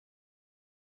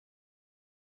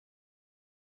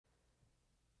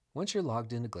Once you're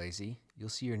logged into Glazy, you'll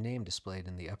see your name displayed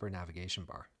in the upper navigation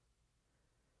bar.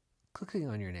 Clicking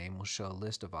on your name will show a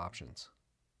list of options.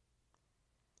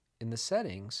 In the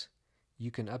settings, you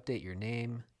can update your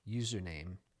name,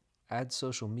 username, add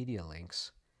social media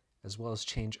links, as well as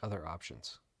change other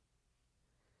options.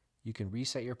 You can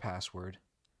reset your password,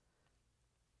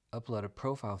 upload a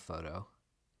profile photo,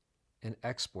 and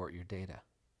export your data.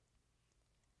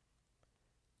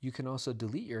 You can also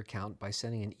delete your account by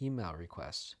sending an email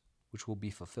request, which will be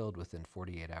fulfilled within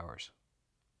 48 hours.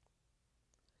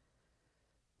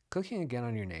 Clicking again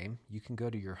on your name, you can go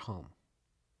to your home.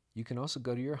 You can also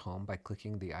go to your home by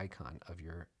clicking the icon of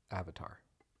your avatar.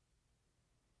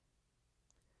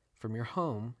 From your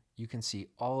home, you can see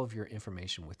all of your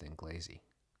information within Glazy.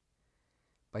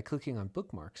 By clicking on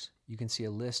bookmarks, you can see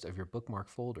a list of your bookmark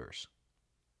folders.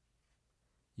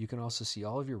 You can also see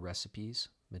all of your recipes,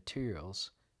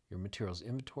 materials, your materials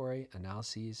inventory,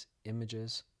 analyses,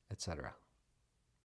 images, etc.